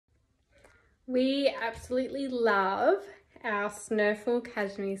We absolutely love our Snurfle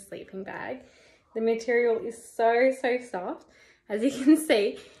Cashmere sleeping bag. The material is so soft. As you can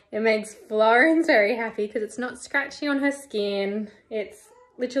see, it makes Florence very happy because it's not scratchy on her skin. It's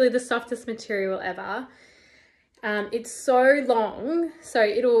literally the softest material ever. It's so long, so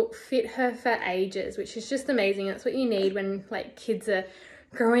it'll fit her for ages, which is just amazing. That's what you need when like kids are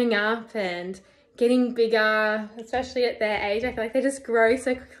growing up and getting bigger, especially at their age. I feel like they just grow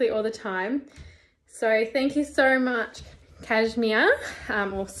so quickly all the time. So thank you so much, Cashmere,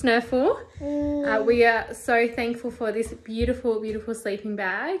 or Snurfle. We are so thankful for this beautiful sleeping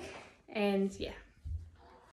bag, and yeah,